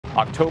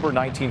October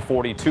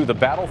 1942, the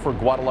battle for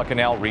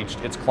Guadalcanal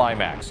reached its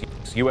climax.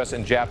 U.S.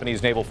 and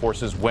Japanese naval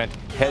forces went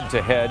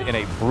head-to-head in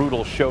a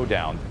brutal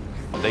showdown.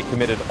 They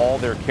committed all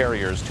their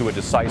carriers to a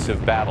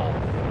decisive battle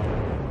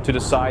to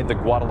decide the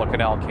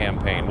Guadalcanal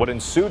campaign. What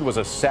ensued was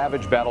a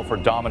savage battle for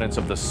dominance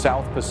of the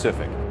South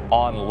Pacific.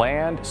 On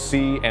land,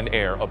 sea, and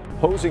air,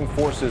 opposing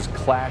forces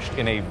clashed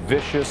in a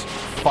vicious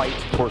fight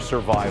for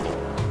survival.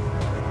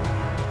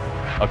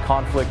 A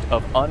conflict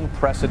of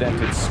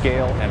unprecedented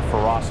scale and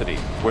ferocity,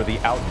 where the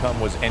outcome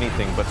was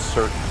anything but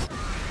certain.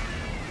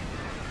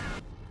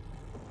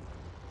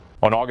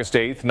 On August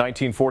 8,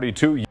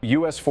 1942,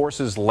 U.S.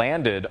 forces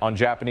landed on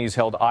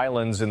Japanese-held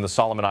islands in the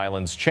Solomon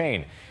Islands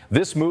chain.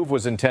 This move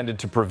was intended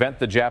to prevent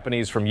the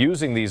Japanese from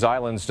using these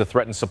islands to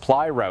threaten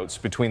supply routes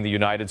between the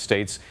United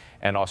States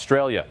and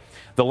Australia.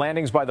 The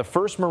landings by the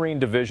 1st Marine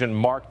Division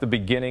marked the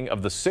beginning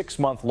of the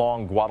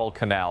 6-month-long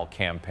Guadalcanal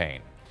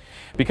campaign.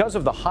 Because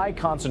of the high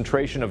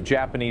concentration of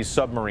Japanese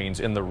submarines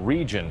in the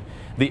region,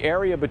 the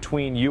area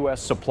between U.S.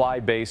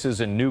 supply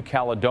bases in New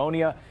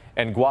Caledonia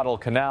and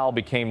Guadalcanal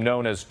became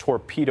known as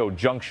Torpedo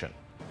Junction.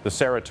 The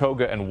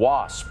Saratoga and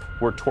Wasp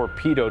were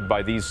torpedoed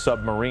by these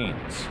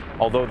submarines.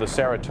 Although the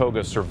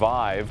Saratoga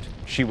survived,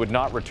 she would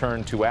not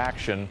return to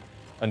action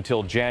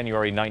until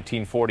January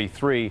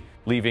 1943,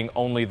 leaving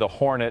only the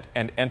Hornet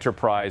and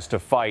Enterprise to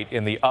fight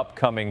in the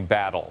upcoming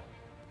battle.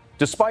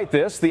 Despite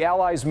this, the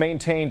Allies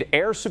maintained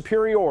air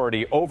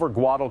superiority over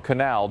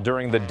Guadalcanal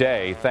during the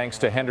day thanks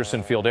to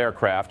Henderson Field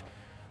aircraft.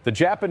 The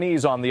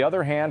Japanese, on the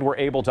other hand, were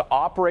able to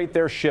operate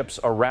their ships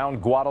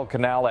around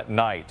Guadalcanal at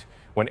night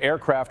when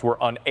aircraft were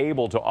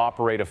unable to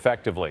operate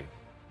effectively.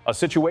 A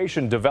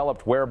situation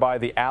developed whereby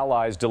the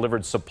Allies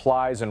delivered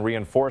supplies and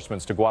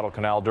reinforcements to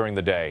Guadalcanal during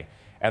the day,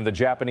 and the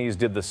Japanese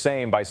did the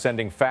same by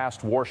sending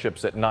fast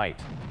warships at night.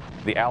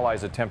 The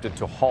Allies attempted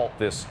to halt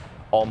this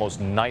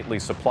almost nightly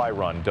supply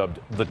run, dubbed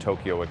the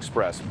Tokyo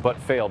Express, but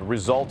failed,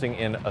 resulting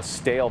in a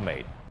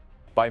stalemate.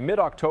 By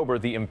mid-October,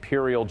 the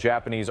Imperial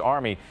Japanese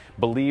Army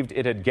believed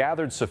it had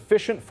gathered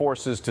sufficient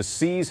forces to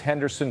seize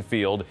Henderson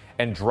Field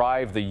and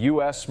drive the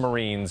U.S.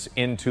 Marines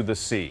into the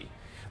sea.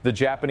 The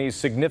Japanese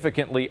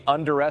significantly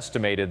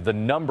underestimated the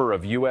number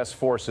of U.S.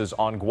 forces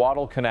on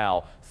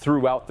Guadalcanal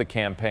throughout the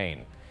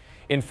campaign.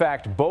 In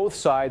fact, both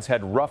sides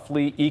had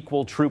roughly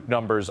equal troop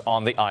numbers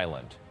on the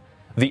island.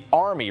 The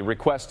Army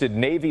requested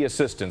Navy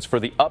assistance for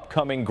the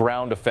upcoming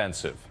ground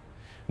offensive.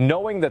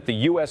 Knowing that the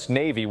U.S.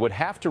 Navy would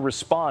have to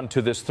respond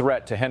to this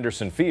threat to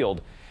Henderson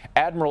Field,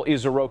 Admiral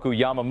Isoroku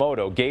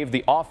Yamamoto gave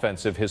the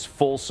offensive his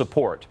full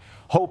support,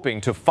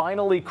 hoping to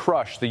finally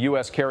crush the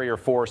U.S. carrier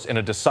force in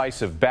a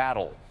decisive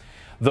battle.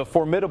 The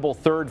formidable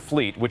Third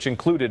Fleet, which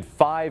included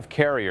 5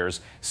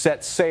 carriers,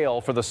 set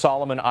sail for the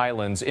Solomon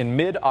Islands in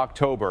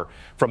mid-October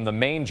from the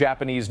main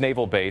Japanese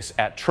naval base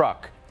at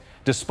Truk.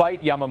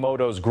 Despite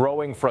Yamamoto's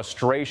growing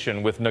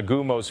frustration with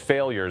Nagumo's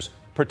failures,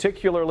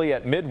 particularly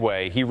at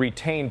Midway, he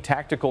retained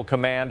tactical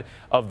command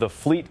of the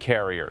fleet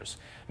carriers.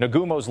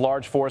 Nagumo's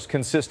large force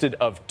consisted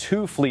of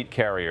 2 fleet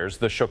carriers,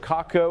 the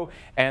Shōkaku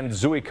and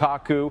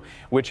Zuikaku,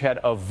 which had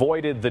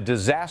avoided the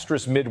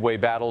disastrous Midway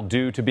battle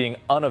due to being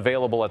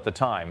unavailable at the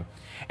time,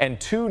 and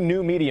 2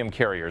 new medium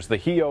carriers, the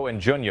Hiyō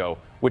and Jun'yō,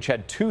 which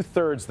had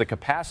 2/3 the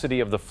capacity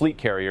of the fleet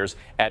carriers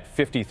at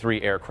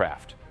 53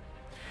 aircraft.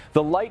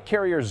 The light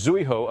carrier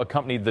Zuihō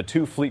accompanied the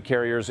 2 fleet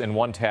carriers in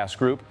one task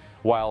group,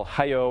 while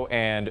Hiyō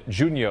and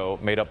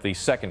Jun'yō made up the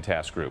second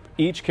task group.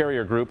 Each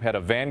carrier group had a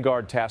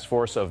Vanguard task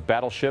force of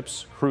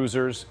battleships,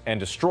 cruisers, and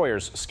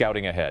destroyers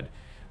scouting ahead.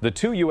 The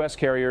 2 U.S.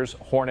 carriers,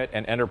 Hornet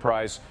and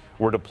Enterprise,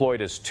 were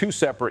deployed as 2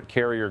 separate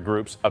carrier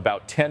groups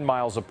about 10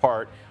 miles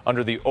apart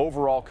under the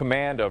overall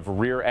command of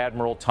Rear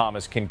Admiral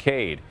Thomas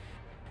Kinkaid.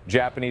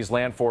 Japanese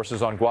land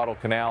forces on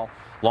Guadalcanal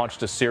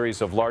launched a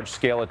series of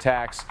large-scale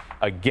attacks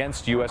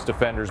against U.S.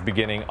 defenders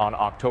beginning on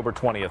October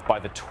 20th. By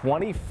the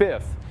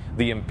 25th,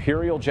 the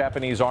Imperial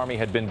Japanese Army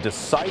had been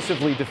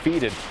decisively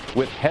defeated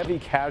with heavy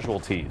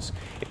casualties.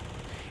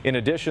 In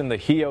addition, the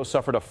Hiyō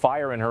suffered a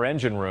fire in her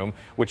engine room,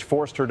 which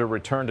forced her to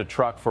return to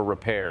Truk for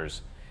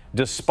repairs.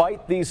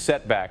 Despite these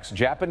setbacks,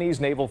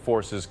 Japanese naval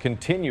forces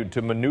continued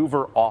to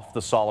maneuver off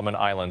the Solomon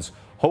Islands,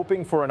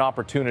 hoping for an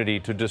opportunity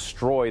to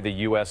destroy the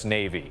U.S.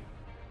 Navy.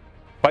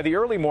 By the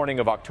early morning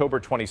of October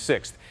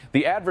 26th,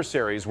 the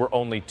adversaries were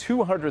only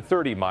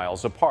 230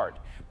 miles apart.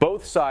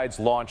 Both sides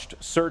launched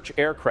search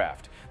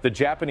aircraft. The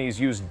Japanese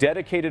used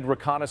dedicated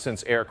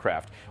reconnaissance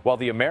aircraft, while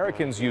the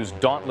Americans used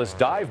dauntless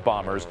dive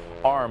bombers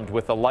armed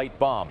with a light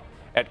bomb.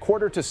 At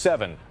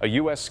 6:45, a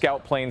U.S.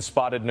 scout plane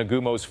spotted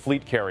Nagumo's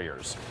fleet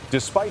carriers.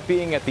 Despite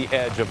being at the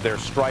edge of their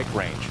strike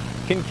range,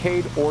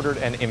 Kinkaid ordered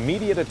an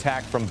immediate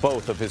attack from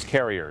both of his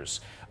carriers.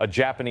 A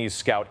Japanese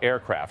scout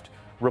aircraft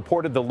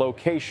reported the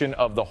location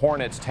of the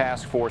Hornet's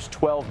task force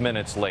 12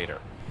 minutes later.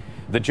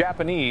 The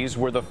Japanese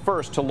were the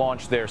first to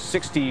launch their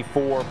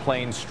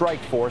 64-plane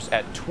strike force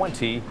at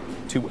 20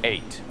 to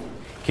 8.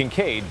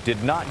 Kinkaid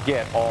did not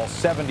get all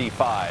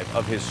 75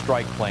 of his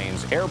strike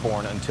planes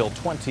airborne until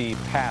 20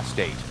 past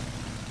 8.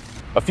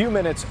 A few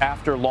minutes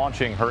after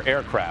launching her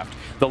aircraft,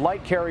 The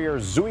light carrier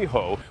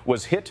Zuihō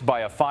was hit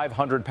by a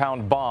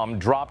 500-pound bomb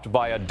dropped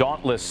by a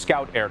dauntless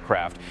scout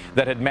aircraft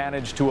that had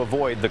managed to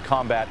avoid the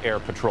combat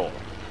air patrol.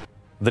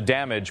 The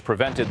damage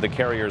prevented the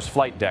carrier's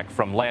flight deck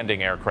from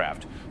landing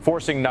aircraft,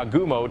 forcing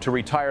Nagumo to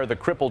retire the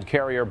crippled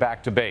carrier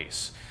back to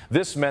base.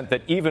 This meant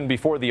that even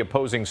before the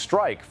opposing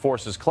strike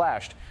forces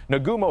clashed,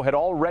 Nagumo had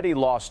already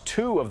lost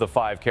 2 of the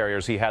 5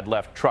 carriers he had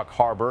left Truk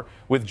Harbor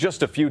with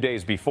just a few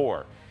days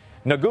before.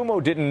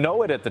 Nagumo didn't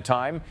know it at the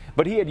time,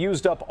 but he had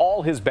used up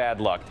all his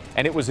bad luck,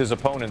 and it was his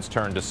opponent's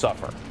turn to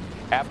suffer.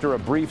 After a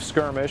brief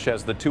skirmish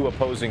as the 2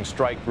 opposing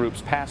strike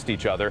groups passed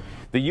each other,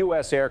 the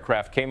U.S.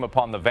 aircraft came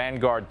upon the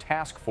Vanguard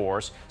task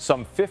force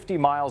some 50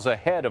 miles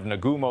ahead of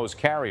Nagumo's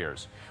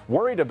carriers.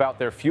 Worried about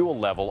their fuel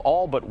level,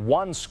 all but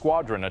 1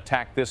 squadron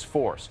attacked this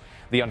force.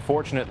 The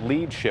unfortunate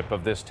lead ship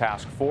of this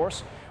task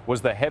force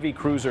was the heavy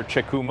cruiser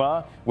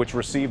Chikuma, which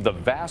received the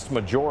vast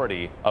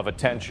majority of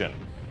attention.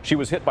 She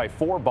was hit by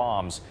 4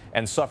 bombs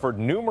and suffered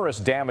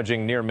numerous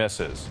damaging near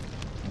misses.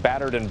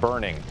 Battered and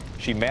burning,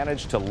 she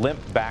managed to limp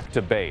back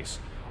to base.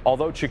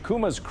 Although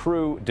Chikuma's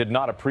crew did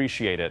not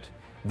appreciate it,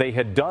 they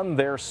had done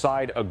their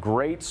side a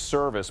great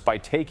service by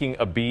taking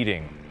a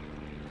beating.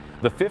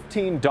 The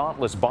 15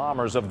 dauntless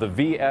bombers of the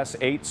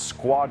VS-8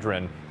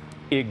 squadron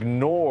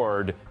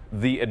ignored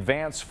the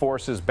advance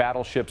forces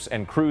battleships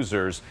and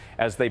cruisers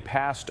as they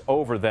passed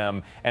over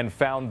them and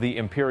found the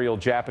Imperial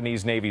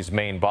Japanese Navy's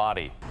main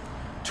body.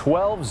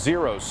 12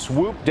 Zeros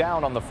swooped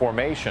down on the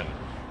formation,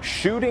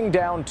 shooting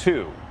down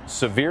 2,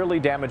 severely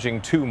damaging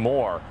 2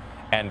 more,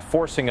 and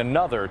forcing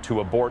another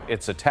to abort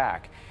its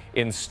attack,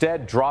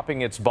 instead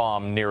dropping its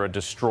bomb near a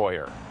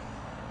destroyer.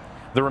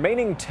 The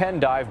remaining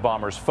 10 dive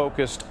bombers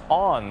focused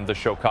on the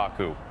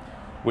Shōkaku,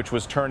 which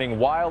was turning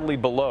wildly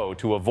below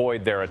to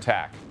avoid their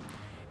attack.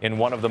 In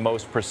one of the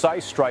most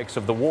precise strikes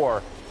of the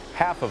war,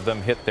 half of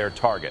them hit their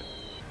target,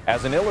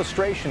 as an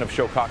illustration of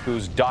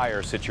Shōkaku's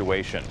dire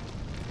situation.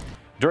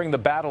 During the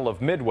Battle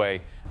of Midway,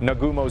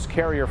 Nagumo's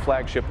carrier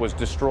flagship was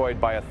destroyed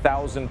by a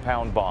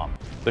 1,000-pound bomb.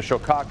 The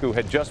Shōkaku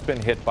had just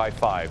been hit by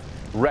 5,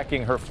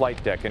 wrecking her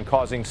flight deck and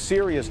causing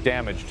serious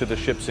damage to the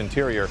ship's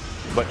interior,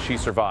 but she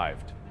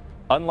survived.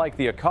 Unlike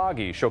the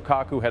Akagi,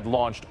 Shōkaku had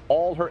launched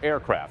all her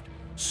aircraft,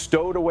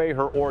 stowed away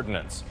her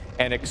ordnance,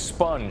 and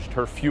expunged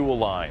her fuel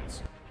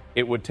lines.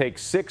 It would take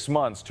 6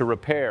 months to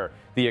repair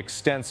the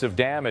extensive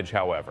damage,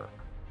 however.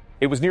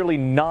 It was nearly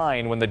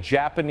 9 when the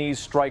Japanese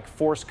Strike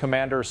Force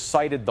commander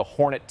sighted the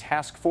Hornet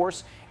task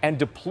force and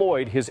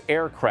deployed his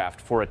aircraft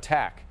for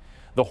attack.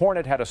 The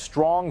Hornet had a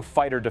strong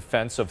fighter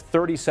defense of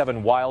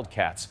 37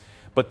 Wildcats,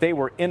 but they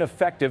were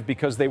ineffective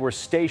because they were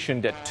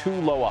stationed at too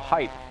low a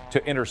height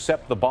to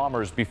intercept the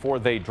bombers before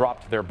they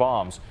dropped their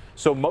bombs.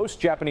 So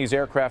most Japanese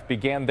aircraft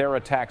began their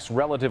attacks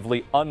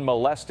relatively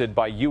unmolested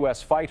by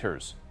U.S.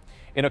 fighters.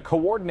 In a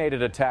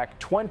coordinated attack,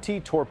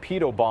 20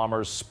 torpedo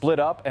bombers split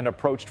up and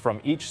approached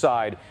from each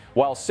side,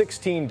 while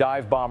 16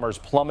 dive bombers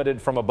plummeted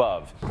from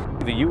above.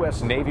 The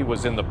U.S. Navy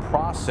was in the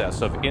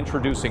process of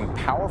introducing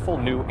powerful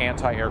new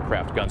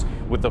anti-aircraft guns,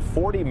 with the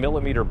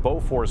 40mm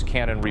Bofors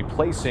cannon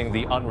replacing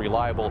the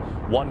unreliable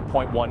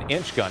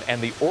 1.1-inch gun, and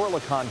the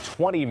Oerlikon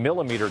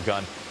 20mm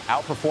gun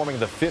outperforming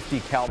the 50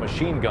 cal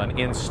machine gun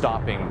in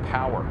stopping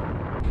power.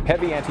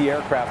 Heavy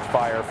anti-aircraft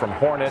fire from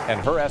Hornet and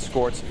her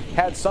escorts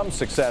had some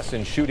success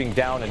in shooting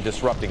down and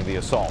disrupting the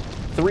assault.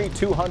 3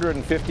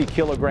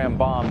 250-kilogram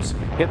bombs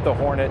hit the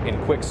Hornet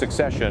in quick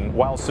succession.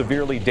 While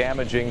severely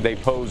damaging, they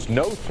posed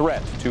no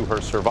threat to her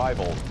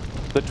survival.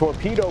 The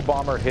torpedo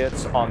bomber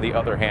hits, on the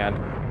other hand,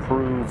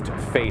 proved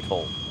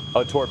fatal.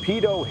 A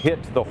torpedo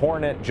hit the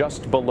Hornet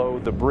just below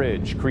the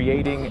bridge,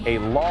 creating a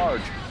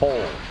large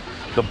hole.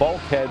 The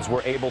bulkheads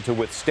were able to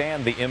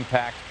withstand the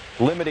impact,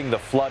 limiting the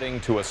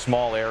flooding to a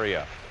small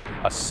area.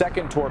 A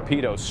second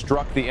torpedo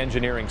struck the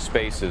engineering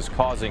spaces,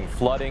 causing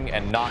flooding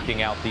and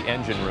knocking out the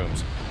engine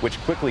rooms, which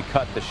quickly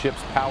cut the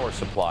ship's power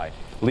supply,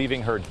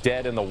 leaving her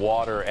dead in the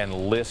water and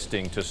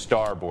listing to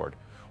starboard.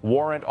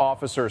 Warrant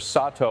Officer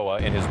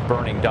Satoa, in his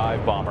burning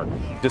dive bomber,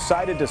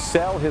 decided to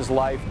sell his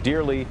life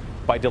dearly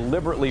by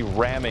deliberately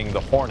ramming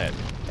the Hornet.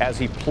 As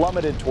he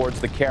plummeted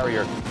towards the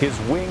carrier, his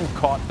wing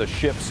caught the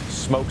ship's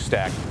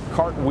smokestack,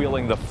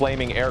 cartwheeling the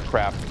flaming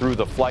aircraft through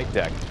the flight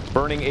deck.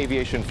 Burning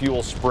aviation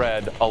fuel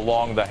spread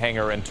along the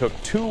hangar and took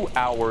 2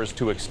 hours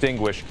to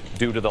extinguish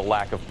due to the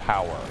lack of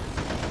power.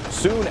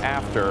 Soon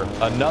after,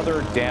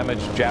 another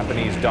damaged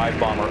Japanese dive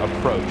bomber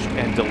approached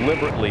and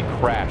deliberately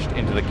crashed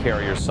into the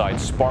carrier's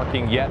side,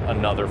 sparking yet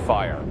another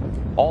fire.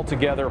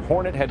 Altogether,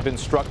 Hornet had been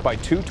struck by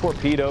 2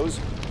 torpedoes,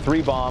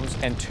 3 bombs,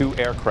 and 2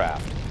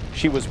 aircraft.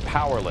 She was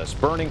powerless,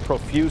 burning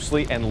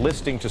profusely and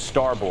listing to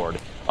starboard,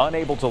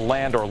 unable to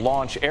land or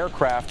launch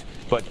aircraft,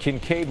 but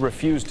Kinkaid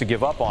refused to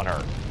give up on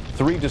her.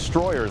 3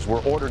 destroyers were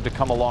ordered to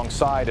come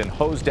alongside and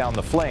hose down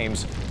the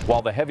flames,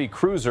 while the heavy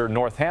cruiser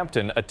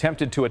Northampton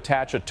attempted to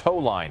attach a tow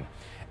line.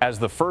 As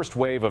the first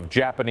wave of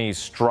Japanese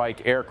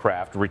strike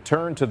aircraft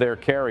returned to their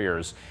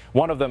carriers,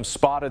 one of them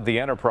spotted the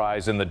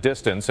Enterprise in the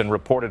distance and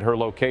reported her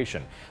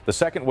location. The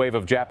second wave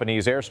of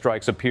Japanese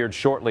airstrikes appeared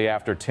shortly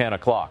after 10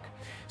 o'clock.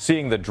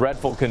 Seeing the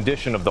dreadful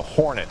condition of the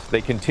Hornet,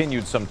 they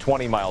continued some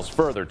 20 miles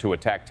further to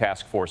attack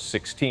Task Force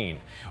 16.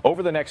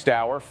 Over the next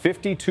hour,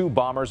 52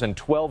 bombers and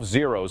 12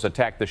 Zeros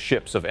attacked the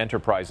ships of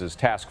Enterprise's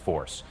task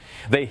force.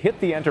 They hit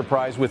the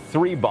Enterprise with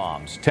 3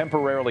 bombs,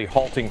 temporarily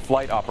halting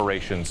flight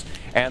operations,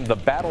 and the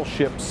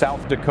battleship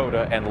South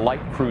Dakota and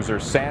light cruiser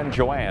San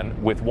Juan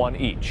with 1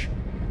 each.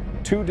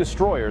 2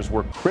 destroyers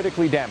were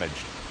critically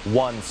damaged,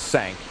 1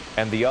 sank,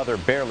 and the other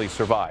barely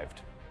survived.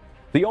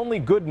 The only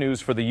good news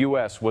for the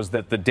U.S. was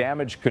that the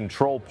damage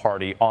control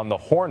party on the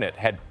Hornet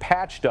had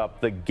patched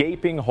up the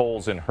gaping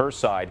holes in her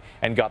side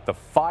and got the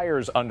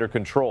fires under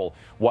control,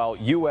 while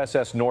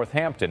USS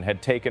Northampton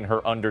had taken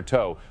her under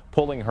tow,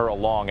 pulling her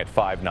along at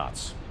 5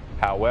 knots.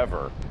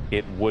 However,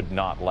 it would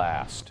not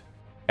last.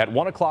 At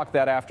 1 o'clock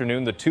that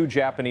afternoon, the 2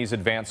 Japanese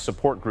advanced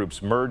support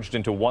groups merged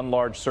into one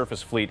large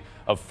surface fleet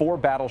of 4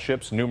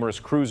 battleships, numerous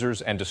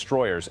cruisers, and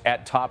destroyers.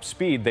 At top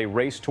speed, they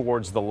raced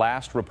towards the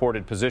last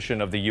reported position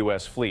of the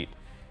U.S. fleet.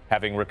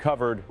 Having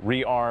recovered,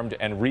 rearmed,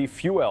 and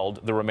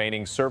refueled the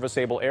remaining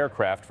serviceable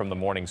aircraft from the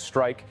morning's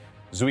strike,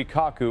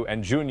 Zuikaku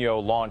and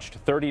Jun'yō launched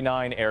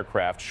 39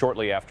 aircraft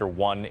shortly after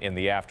 1 in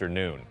the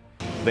afternoon.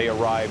 They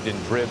arrived in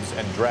dribs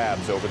and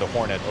drabs over the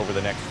Hornet over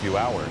the next few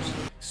hours.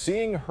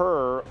 Seeing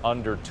her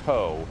under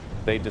tow,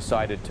 they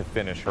decided to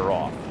finish her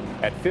off.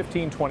 At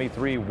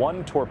 15:23,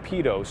 1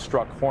 torpedo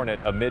struck Hornet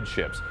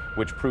amidships,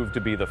 which proved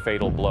to be the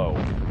fatal blow.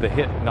 The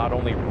hit not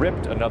only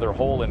ripped another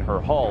hole in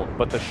her hull,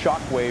 but the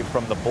shockwave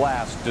from the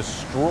blast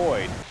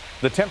destroyed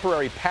the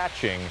temporary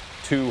patching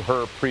to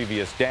her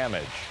previous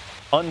damage,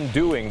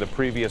 undoing the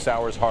previous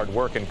hour's hard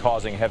work and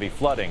causing heavy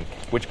flooding,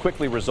 which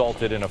quickly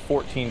resulted in a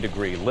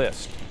 14-degree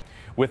list.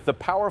 With the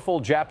powerful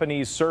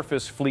Japanese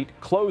surface fleet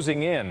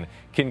closing in,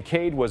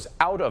 Kinkaid was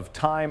out of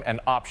time and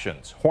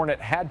options.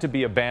 Hornet had to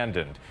be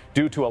abandoned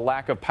due to a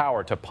lack of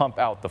power to pump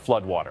out the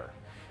floodwater.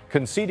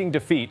 Conceding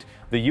defeat,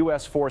 the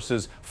U.S.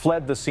 forces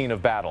fled the scene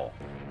of battle.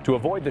 To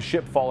avoid the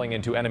ship falling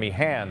into enemy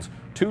hands,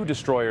 2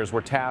 destroyers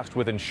were tasked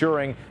with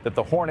ensuring that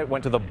the Hornet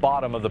went to the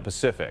bottom of the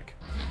Pacific.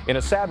 In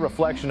a sad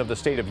reflection of the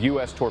state of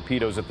U.S.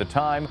 torpedoes at the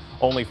time,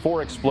 only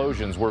 4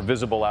 explosions were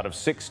visible out of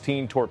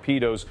 16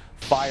 torpedoes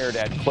fired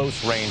at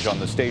close range on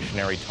the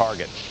stationary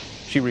target.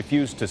 She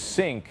refused to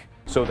sink,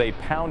 so they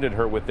pounded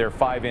her with their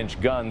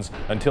 5-inch guns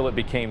until it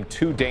became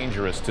too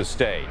dangerous to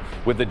stay,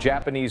 with the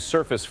Japanese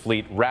surface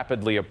fleet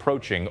rapidly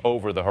approaching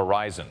over the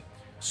horizon.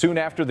 Soon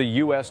after the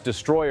U.S.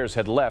 destroyers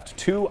had left,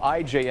 2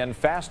 IJN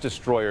fast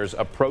destroyers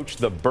approached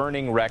the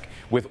burning wreck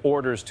with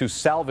orders to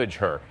salvage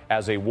her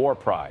as a war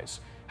prize.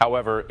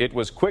 However, it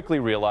was quickly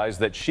realized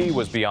that she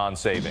was beyond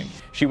saving.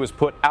 She was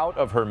put out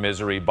of her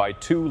misery by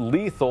 2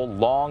 lethal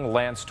long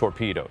lance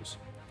torpedoes.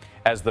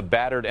 As the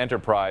battered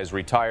Enterprise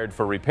retired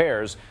for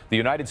repairs, the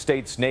United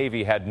States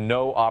Navy had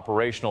no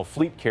operational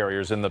fleet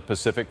carriers in the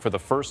Pacific for the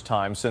first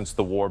time since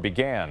the war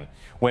began.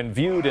 When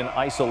viewed in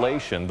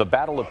isolation, the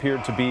battle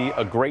appeared to be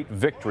a great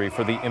victory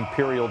for the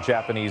Imperial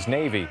Japanese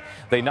Navy.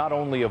 They not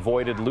only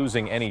avoided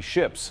losing any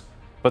ships,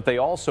 but they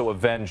also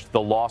avenged the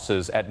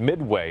losses at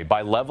Midway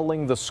by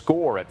leveling the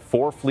score at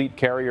 4 fleet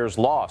carriers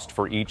lost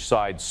for each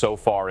side so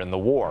far in the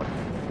war.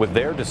 With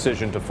their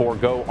decision to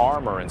forego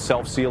armor and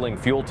self-sealing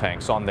fuel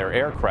tanks on their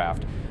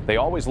aircraft, they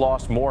always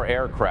lost more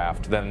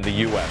aircraft than the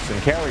U.S. in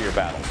carrier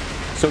battles.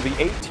 So the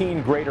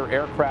 18 greater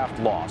aircraft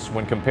loss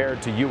when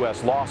compared to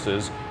U.S.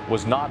 losses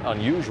was not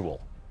unusual.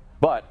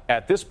 But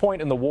at this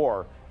point in the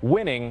war,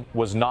 winning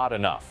was not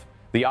enough.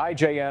 The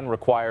IJN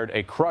required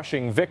a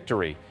crushing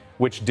victory,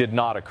 which did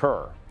not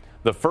occur.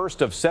 The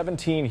first of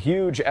 17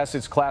 huge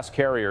Essex-class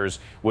carriers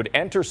would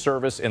enter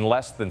service in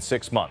less than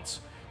 6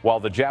 months,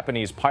 while the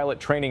Japanese pilot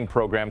training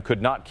program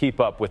could not keep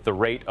up with the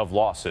rate of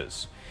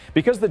losses.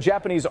 Because the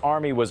Japanese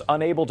Army was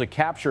unable to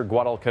capture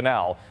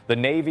Guadalcanal, the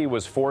Navy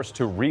was forced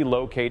to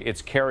relocate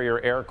its carrier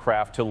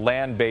aircraft to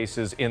land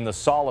bases in the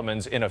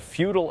Solomons in a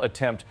futile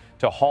attempt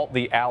to halt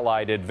the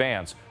Allied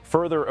advance,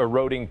 further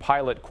eroding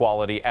pilot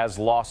quality as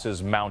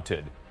losses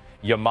mounted.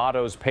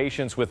 Yamato's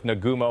patience with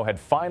Nagumo had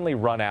finally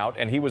run out,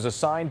 and he was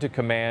assigned to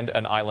command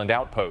an island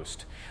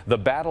outpost. The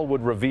battle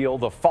would reveal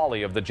the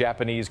folly of the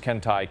Japanese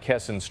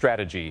Kentai-Kessen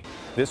strategy.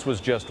 This was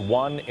just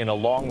one in a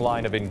long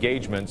line of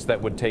engagements that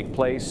would take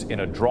place in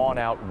a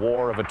drawn-out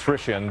war of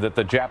attrition that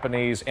the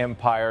Japanese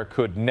Empire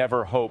could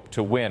never hope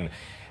to win.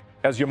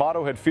 As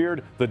Yamato had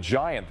feared, the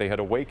giant they had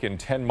awakened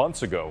 10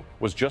 months ago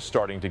was just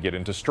starting to get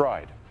into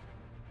stride.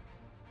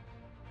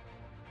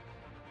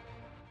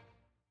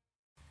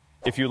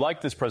 If you like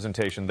this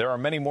presentation, there are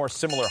many more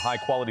similar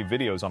high-quality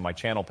videos on my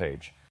channel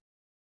page.